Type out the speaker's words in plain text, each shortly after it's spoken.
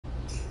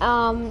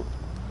Um,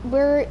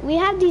 we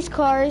have these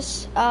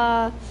cars.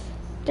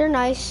 They're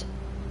nice.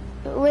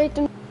 Rate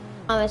them in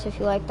the comments if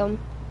you like them.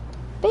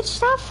 Bitch,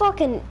 stop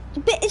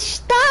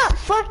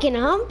fucking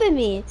humping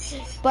me.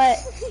 But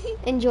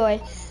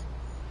enjoy.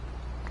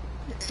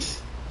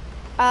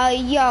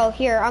 Yo,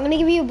 here, I'm gonna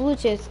give you a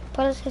Bluetooth.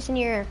 Put this in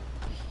your ear.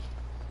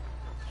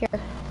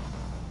 Here.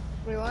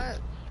 Wait, what?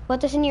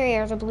 Put this in your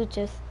ear, the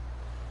Bluetooth.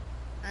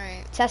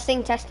 Alright.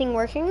 Testing,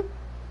 working?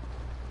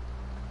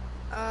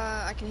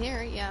 I can hear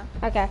it, yeah.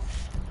 Okay.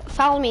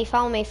 Follow me.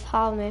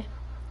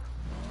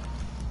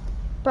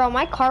 Bro,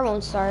 my car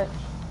won't start.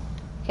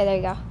 Okay, there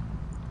you go.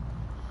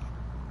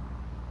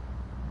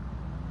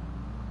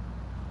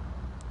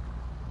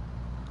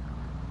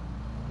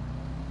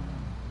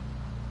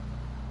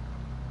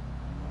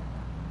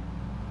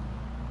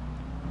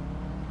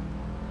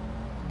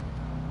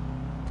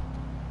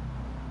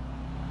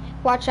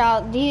 Watch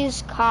out,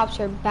 these cops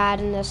are bad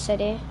in this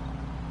city.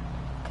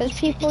 Cause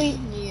people,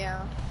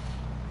 yeah.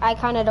 I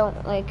kind of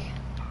don't like.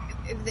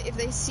 If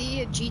they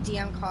see a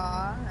GDM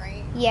car,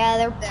 right? Yeah,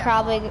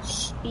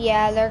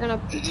 they're gonna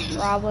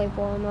probably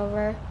pull them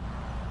over.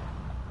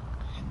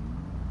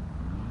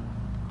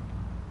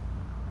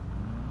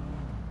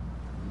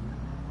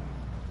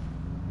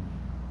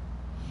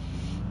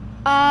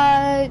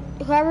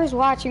 Whoever's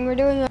watching, we're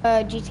doing a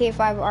GTA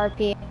 5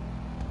 RP.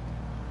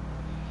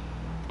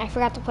 I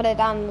forgot to put it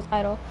down in the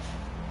title,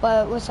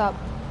 but what's up?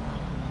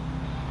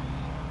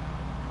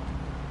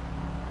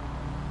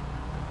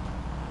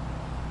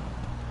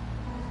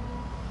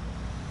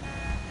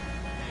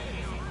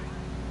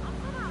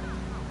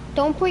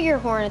 Don't put your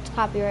horn, it's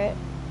copyright.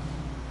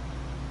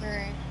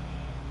 Alright.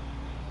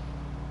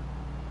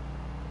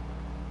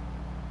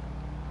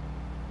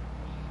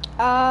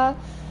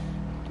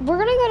 We're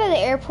gonna go to the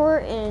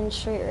airport and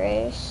street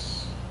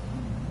race.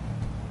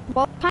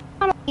 Well, kind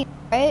of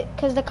right?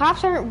 Because the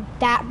cops aren't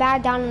that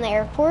bad down in the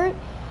airport.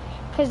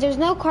 Because there's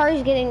no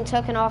cars getting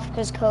taken off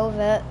because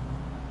COVID.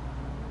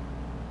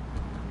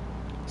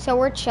 So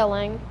we're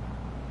chilling.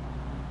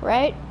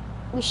 Right?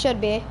 We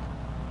should be.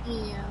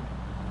 Yeah.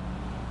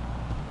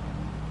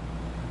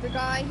 The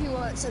guy who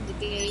works at the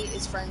gate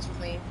is friends with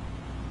me.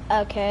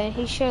 Okay,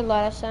 he should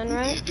let us in,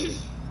 right?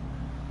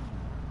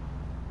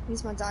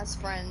 He's my dad's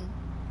friend.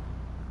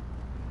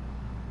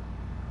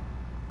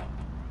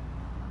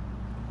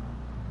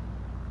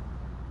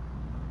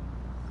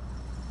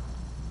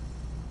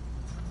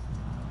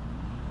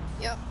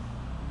 Yep.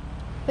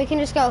 We can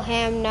just go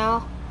ham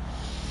now.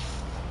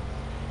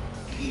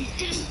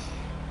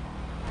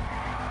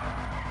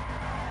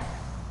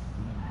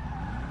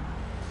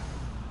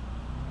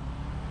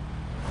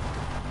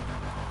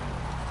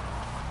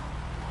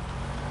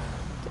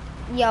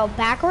 Yo,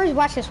 backwards?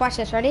 Watch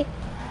this, ready?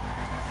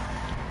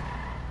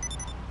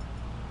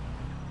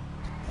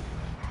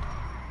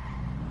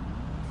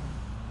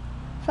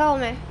 Follow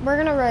me, we're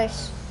gonna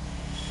race.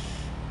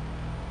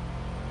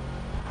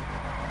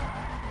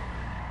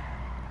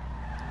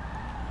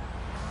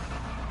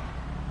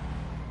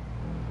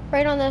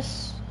 Right on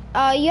this.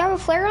 You have a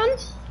flare gun?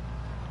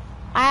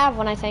 I have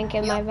one, I think,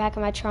 in my back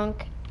of my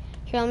trunk.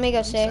 Here, let me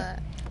go see.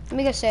 Let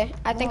me go see.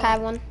 I think I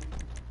have one.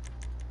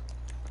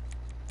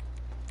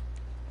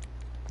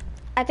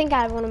 I think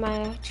I have one in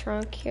my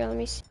trunk. Here, let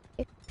me see.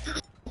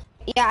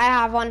 Yeah, I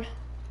have one.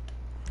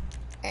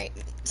 Alright,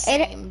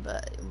 same,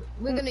 but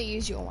we're gonna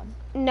use your one.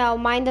 No,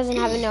 mine doesn't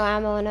have no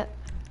ammo in it.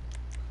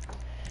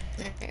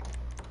 Okay.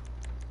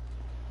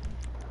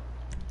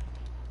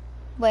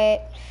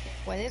 Wait.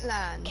 When it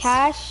lands.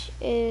 Cash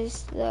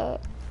is the...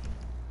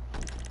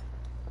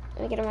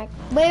 Let me get a mic.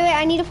 Wait,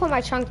 I need to put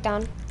my trunk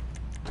down.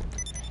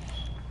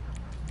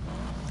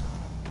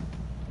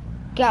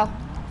 Go.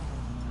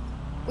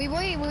 We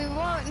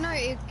won't, no,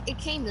 it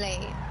came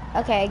late.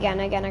 Okay, again.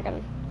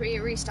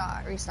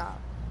 Restart.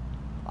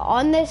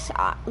 On this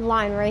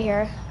line right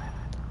here.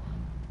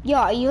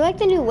 Yo, you like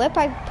the new whip?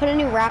 I put a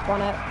new wrap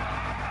on it.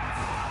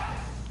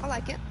 I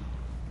like it.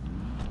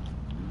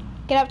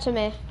 Get up to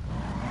me.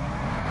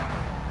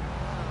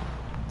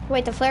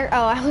 Wait, the flare?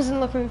 Oh, I wasn't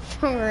looking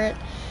for it.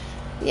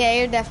 Yeah,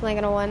 you're definitely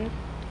gonna win.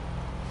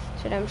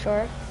 Shit, I'm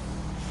sure.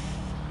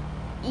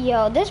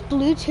 Yo, this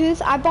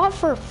Bluetooth I bought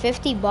for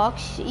 50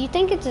 bucks. You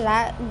think it's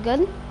that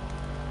good?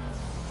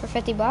 For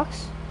 50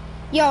 bucks?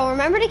 Yo,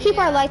 remember to keep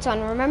our lights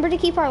on. Remember to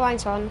keep our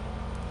lights on.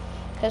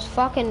 Cause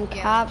fucking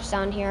cops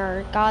down here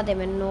are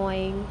goddamn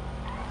annoying.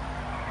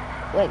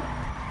 With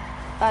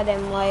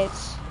goddamn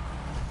lights.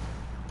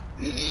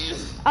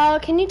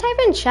 Can you type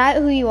in chat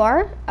who you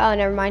are? Oh,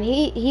 never mind.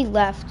 He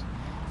left.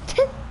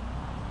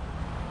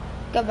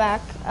 Go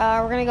back.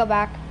 We're gonna go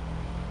back.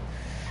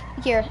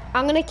 Here,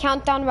 I'm gonna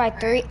count down by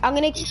 3. I'm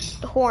gonna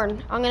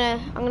horn. I'm gonna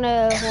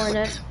horn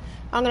it.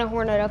 I'm gonna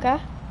horn it. Okay.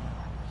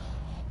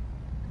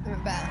 We're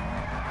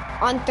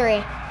back. On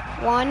 3.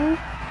 1,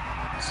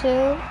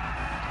 2.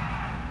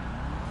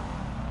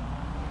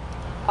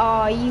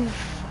 Oh, you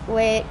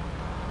wait.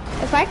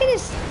 If I could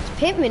just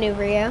pit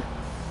maneuver you.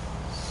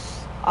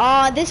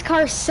 Oh, this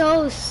car's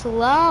so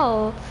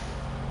slow.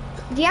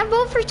 Do you have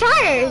bulletproof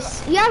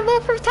tires? You have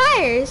bulletproof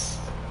tires.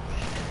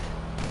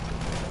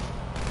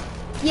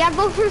 Yeah,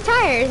 bulletproof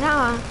tires,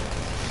 huh?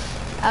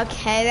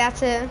 Okay,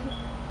 that's a...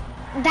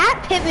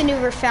 That pit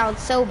maneuver felt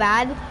so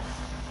bad.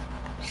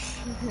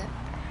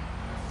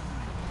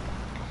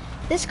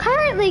 This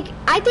car, like,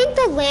 I think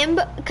the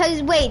Lambo...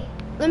 Because, wait,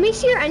 let me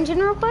see your engine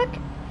real quick.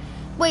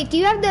 Wait, do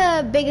you have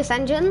the biggest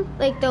engine?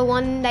 Like, the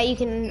one that you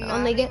can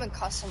only get... I haven't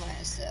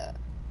customized it.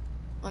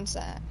 What's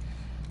that?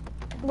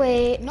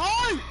 Wait. No!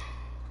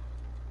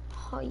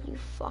 Oh, you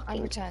fucking...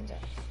 I returned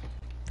it.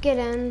 Get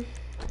in.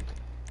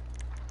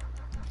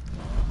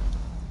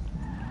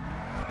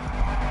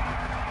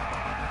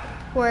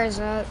 Where is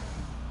it?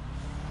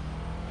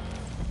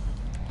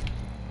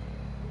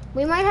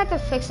 We might have to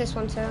fix this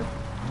one too.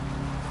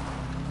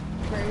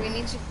 Right, we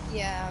need to,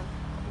 yeah,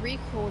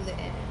 recall it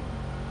in.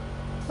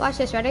 Watch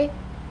this, ready?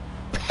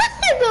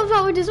 I love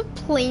how it just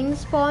plane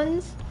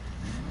spawns.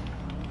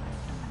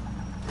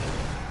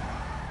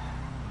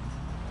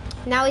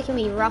 Now we can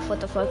be rough with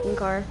the fucking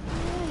car.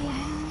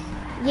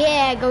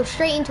 Yeah, go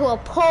straight into a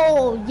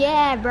pole.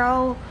 Yeah,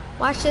 bro.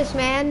 Watch this,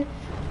 man.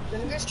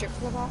 Gonna go strip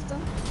club after?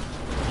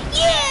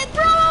 Yeah,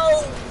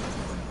 bro!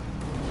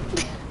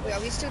 Wait,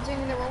 are we still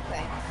doing the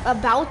roleplay?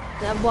 About,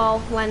 well,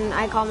 when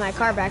I call my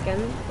car back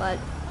in, but...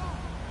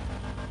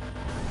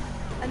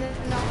 And then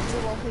after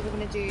the roleplay, we're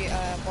gonna do,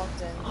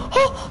 Boston.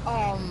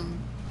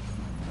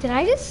 Did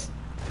I just...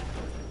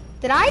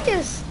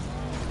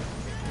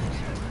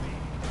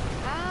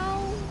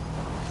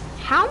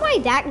 How am I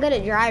that good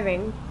at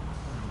driving?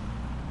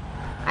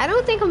 I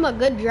don't think I'm a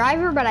good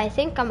driver, but I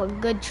think I'm a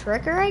good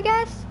tricker, I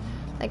guess?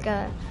 Like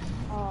a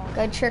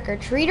good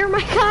trick-or-treater,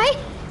 my guy?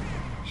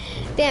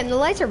 Damn, the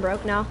lights are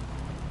broke now.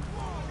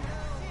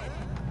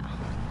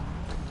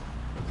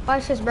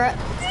 Watch this, bro.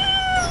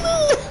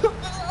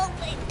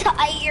 My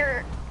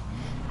tire.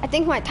 I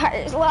think my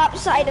tire is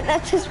lopsided.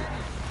 That's just...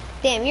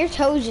 Damn, your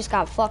toes just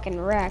got fucking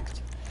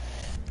wrecked.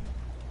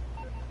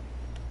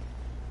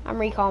 I'm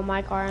recalling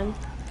my car in.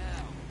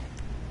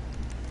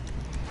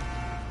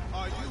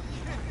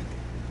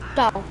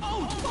 No.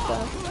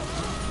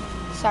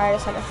 Sorry, I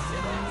just had to...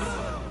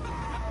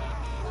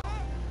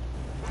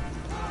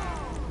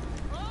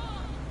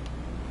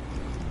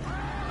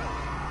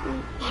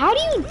 How do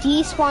you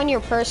despawn your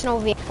personal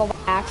vehicle by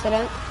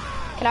accident?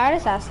 Can I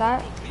just ask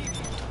that?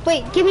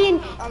 Wait, give me in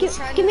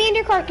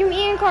your car, give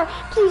me in your car.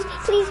 Please,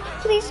 please,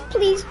 please,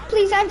 please,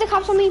 please, I have the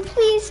cops on me,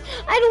 please.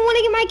 I don't want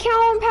to get my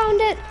cow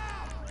impounded.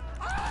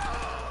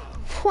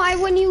 Why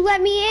wouldn't you let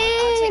me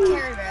in?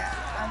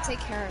 I'll take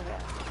care of it.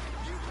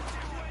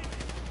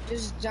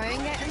 Just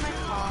don't get in my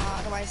car,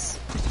 otherwise...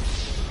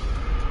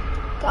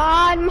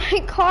 God,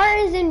 my car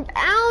is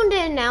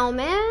impounded now,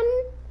 man.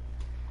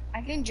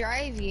 I can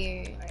drive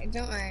you,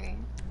 don't worry.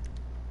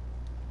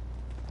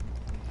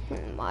 Oh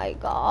my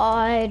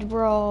God,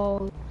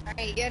 bro.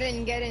 Alright, get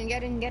in.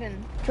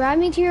 Drive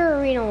me to your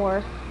arena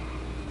war.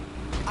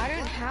 I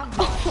don't have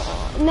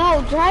one.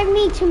 No, drive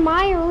me to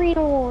my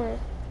arena war.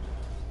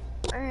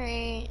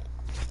 Alright.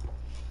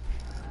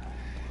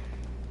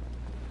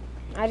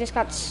 I just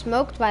got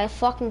smoked by a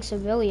fucking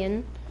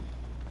civilian.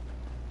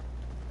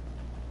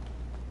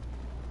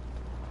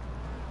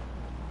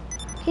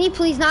 Can you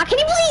please not? Can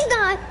you please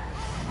not?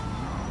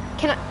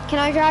 Can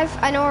I drive?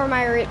 I know where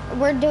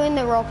we're doing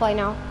the role play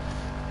now.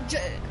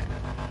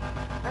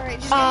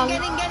 Alright, just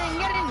get in.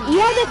 You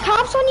have the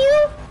cops on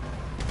you?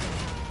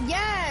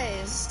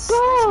 Yes.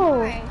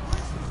 Bro,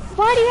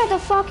 why do you have the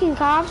fucking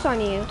cops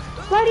on you?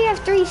 Why do you have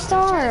 3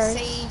 stars? I'm trying to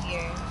save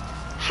you.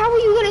 How are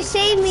you gonna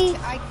save me?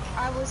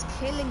 I was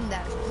killing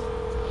them.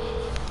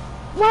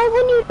 Why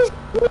wouldn't you just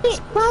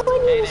let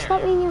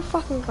me in your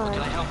fucking car? What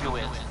can I help you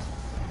with?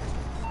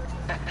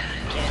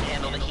 Can't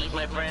handle the heat,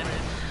 my friend?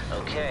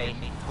 Okay,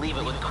 leave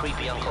it with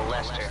creepy Uncle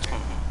Lester.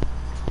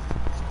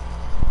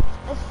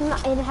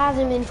 It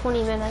hasn't been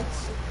 20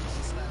 minutes.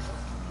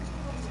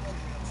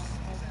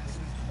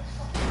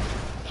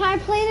 Can I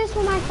play this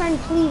with my friend,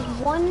 please?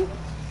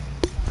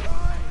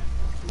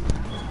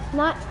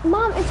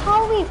 Mom, it's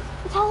Halloween.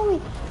 It's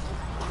Halloween.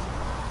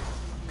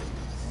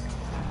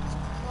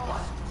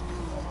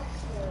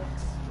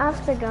 I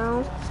have to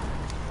go.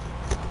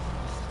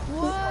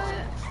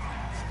 What?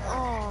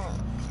 Oh.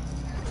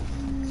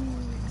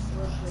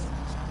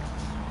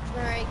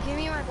 Alright, give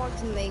me my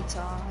button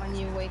later when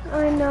you wake up.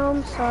 I know,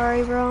 I'm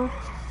sorry, bro.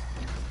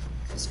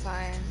 It's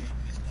fine.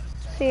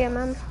 See ya,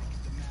 man.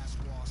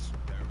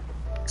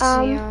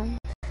 See ya.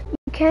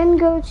 You can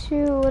go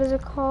to, what is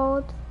it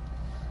called?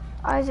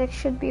 Isaac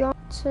should be on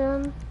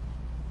soon.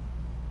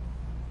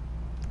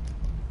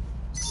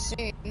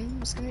 Soon?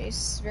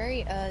 It's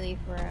very early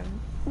for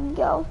him.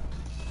 Go.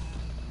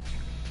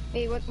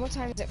 Hey, what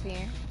time is it for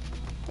you?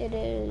 It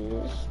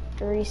is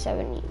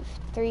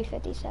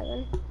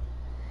 3:57.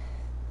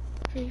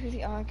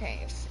 3:50. Oh,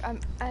 okay.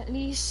 At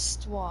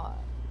least what?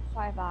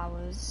 5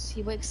 hours.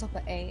 He wakes up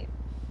at 8.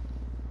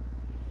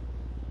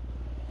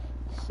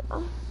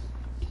 So,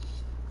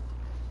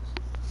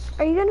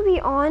 are you gonna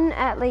be on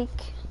at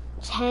like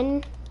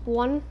 10,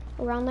 1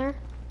 around there?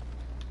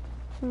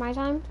 For my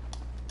time?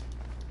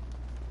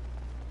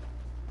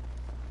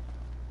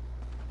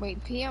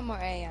 Wait, PM or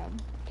AM?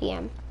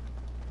 PM.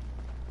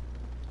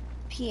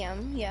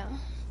 PM, yeah.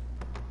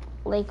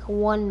 Like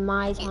 1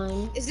 my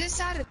time. Is this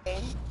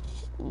Saturday?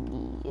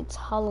 It's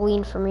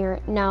Halloween for me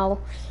right now.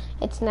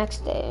 It's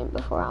next day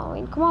before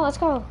Halloween. Come on, let's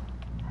go.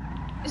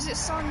 Is it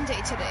Sunday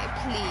today?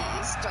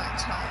 Please don't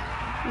tell me.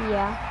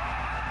 Yeah.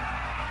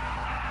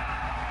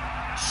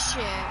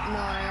 Shit, no,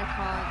 I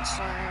can't,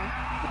 sorry.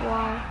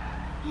 Wow.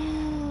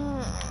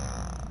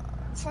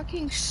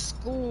 Fucking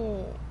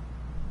school.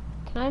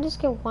 Can I just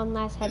get one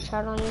last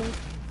headshot on you?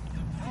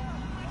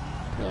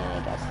 Yeah, I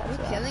guess that's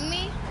it. Killing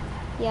me?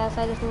 Yes,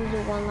 I just need to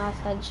do one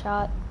last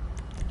headshot.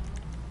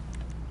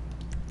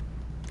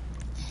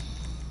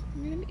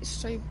 I'm gonna be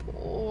so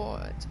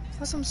bored.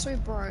 Plus I'm so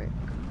broke.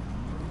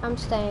 I'm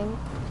staying.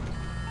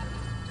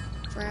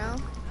 For real?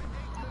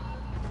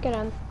 Get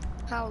him.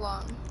 How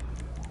long?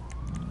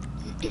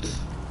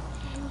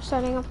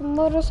 Starting up a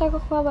motorcycle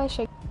club, I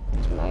should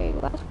get to my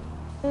last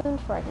one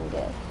before I can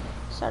get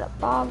start up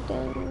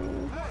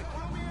Bogdan.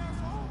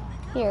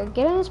 Here,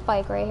 get on this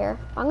bike right here.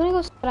 I'm gonna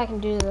go see what I can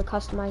do to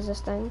customize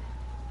this thing.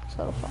 This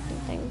little fucking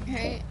thing.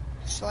 Hey,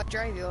 shall I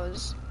drive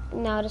yours?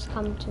 No, just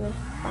come to me.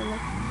 Find me.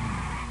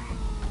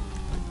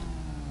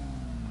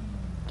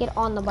 Get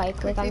on the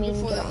bike, like I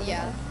mean, get on the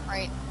yeah, bike.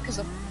 right, because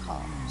of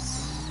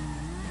cops.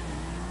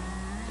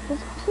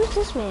 Who's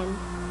this man?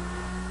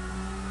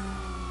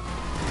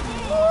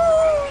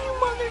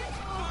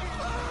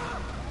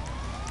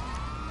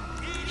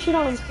 Shoot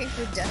on him. Okay,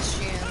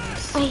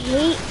 pedestrians. I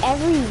hate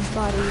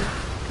everybody.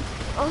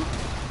 Oh,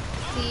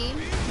 see?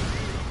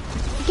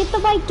 Get the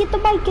bike, get the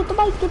bike, get the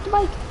bike, get the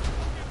bike.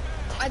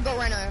 I got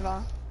run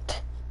over.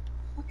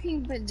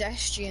 Fucking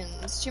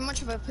pedestrians. Too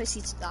much of a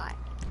pussy to die.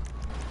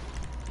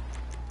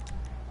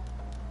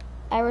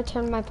 I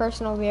returned my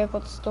personal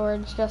vehicle to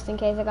storage just in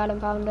case I got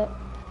impounded.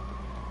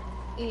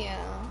 Yeah.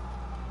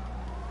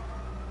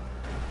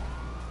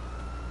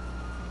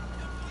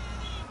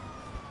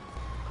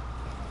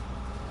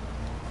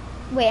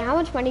 Wait, how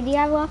much money do you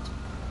have left?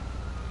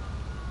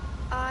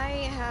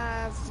 I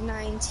have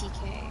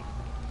 90k.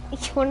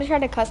 You want to try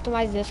to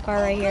customize this car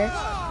right here?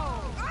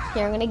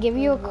 Here, I'm gonna give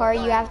you a car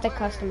you have to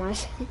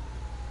customize.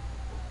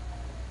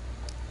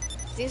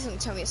 Please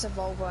don't tell me it's a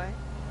Volvo.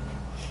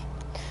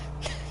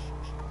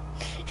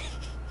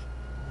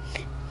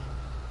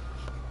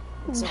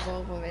 It's a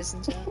Volvo,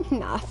 isn't it?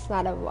 Nah, it's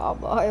not a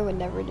Volvo. I would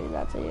never do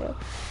that to you.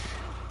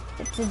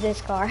 It's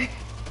this car.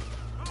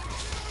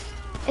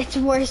 It's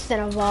worse than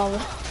a Volvo.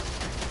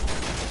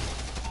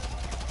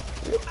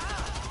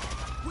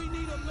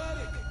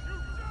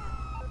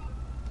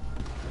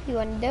 You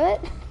wanna do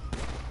it?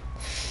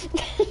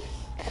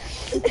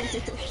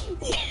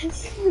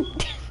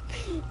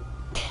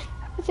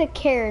 It's a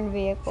Karen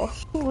vehicle.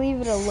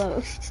 Leave it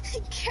alone.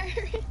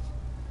 Karen.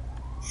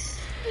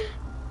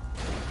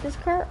 This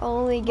car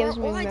only gives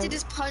me All I did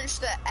is punch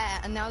the air,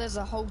 and now there's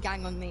a whole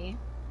gang on me.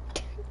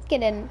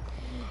 Get in.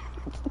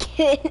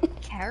 Get in.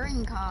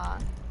 Karen car.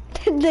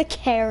 The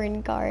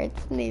Karen car.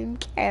 It's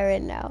named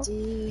Karen now. Do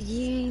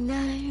you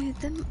know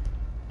them?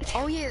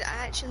 Oh yeah, it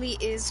actually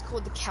is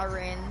called the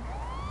Karen.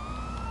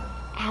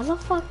 How the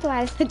fuck do I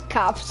have the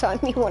cops on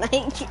me when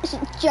I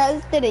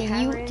just did a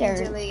Karen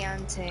U-turn?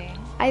 Diliante.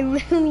 I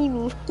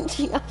literally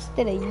just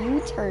did a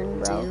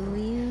U-turn, bro. Do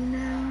you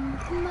know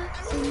the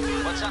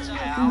muffin? What's up,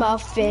 pal?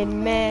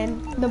 Muffin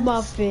Man, the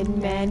Muffin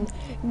Man.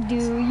 Do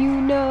you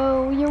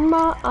know your The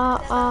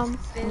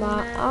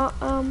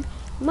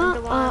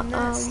one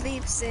that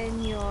sleeps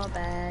in your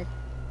bed.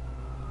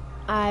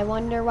 I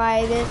wonder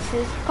why this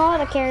is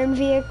called a Karen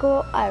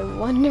vehicle. I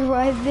wonder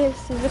why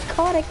this is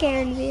called a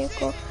Karen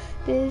vehicle.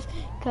 This,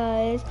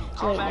 cause,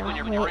 Call back when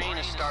your brain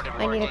has started I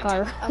need a working.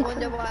 car. I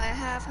wonder why I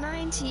have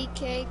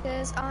 90k,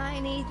 cause I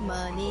need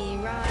money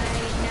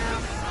right now.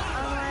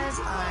 Otherwise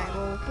I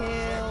will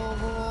kill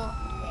more.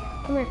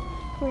 Come here,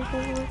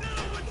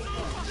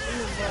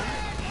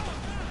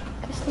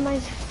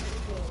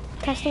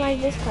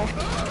 Customize this car.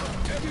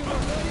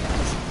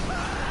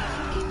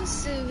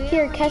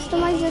 Here,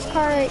 customize this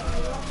car.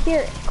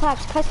 Here,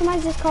 Claps,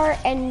 customize this car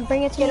and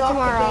bring it to me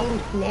tomorrow.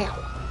 Now.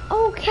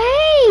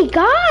 Okay,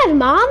 God,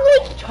 Mom,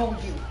 like, I told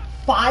you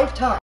 5 times.